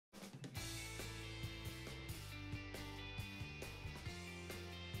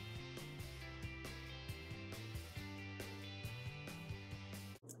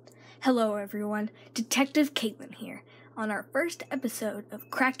Hello everyone, Detective Caitlin here, on our first episode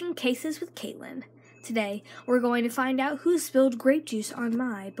of Cracking Cases with Caitlin. Today, we're going to find out who spilled grape juice on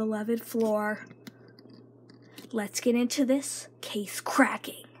my beloved floor. Let's get into this case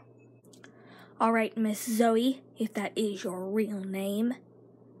cracking. Alright, Miss Zoe, if that is your real name,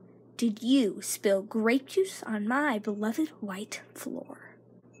 did you spill grape juice on my beloved white floor?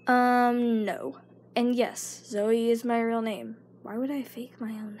 No. And yes, Zoe is my real name. Why would I fake my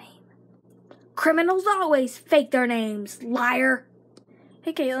own name? Criminals always fake their names, liar.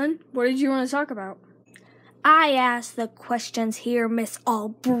 Hey, Caitlin, what did you want to talk about? I asked the questions here, Miss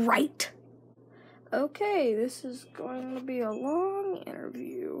Albright. Okay, this is going to be a long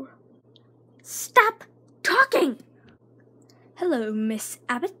interview. Stop talking! Hello, Miss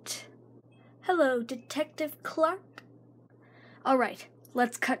Abbott. Hello, Detective Clark. All right,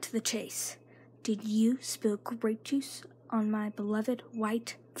 let's cut to the chase. Did you spill grape juice on my beloved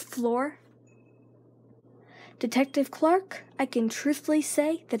white floor? Detective Clark, I can truthfully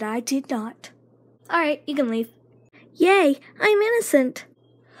say that I did not. All right, you can leave. Yay, I'm innocent.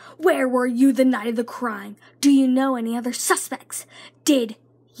 Where were you the night of the crime? Do you know any other suspects? Did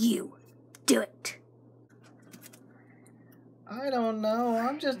you do it? I don't know.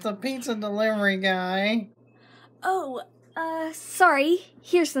 I'm just a pizza delivery guy. Oh, sorry.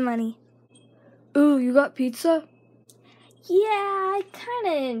 Here's the money. Ooh, you got pizza? Yeah, I kind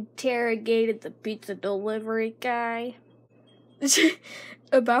of interrogated the pizza delivery guy.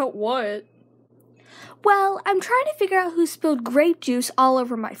 About what? Well, I'm trying to figure out who spilled grape juice all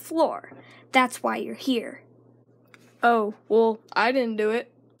over my floor. That's why you're here. Oh, well, I didn't do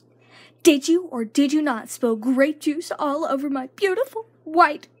it. Did you or did you not spill grape juice all over my beautiful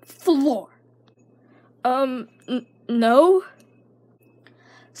white floor? No.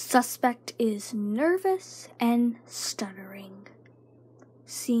 Suspect is nervous and stuttering.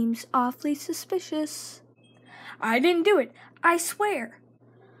 Seems awfully suspicious. I didn't do it, I swear.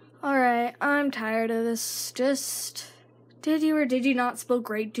 Alright, I'm tired of this. Did you or did you not spill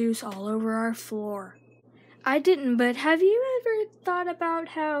grape juice all over our floor? I didn't, but have you ever thought about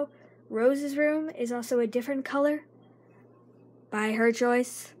how Rose's room is also a different color? By her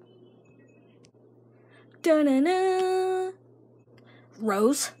choice. Da-na-na.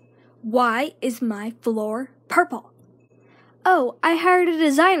 Rose, why is my floor purple? Oh, I hired a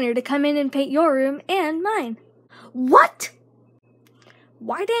designer to come in and paint your room and mine. What?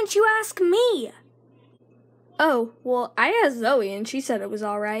 Why didn't you ask me? Oh, well, I asked Zoe and she said it was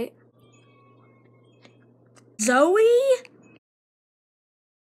all right. Zoe?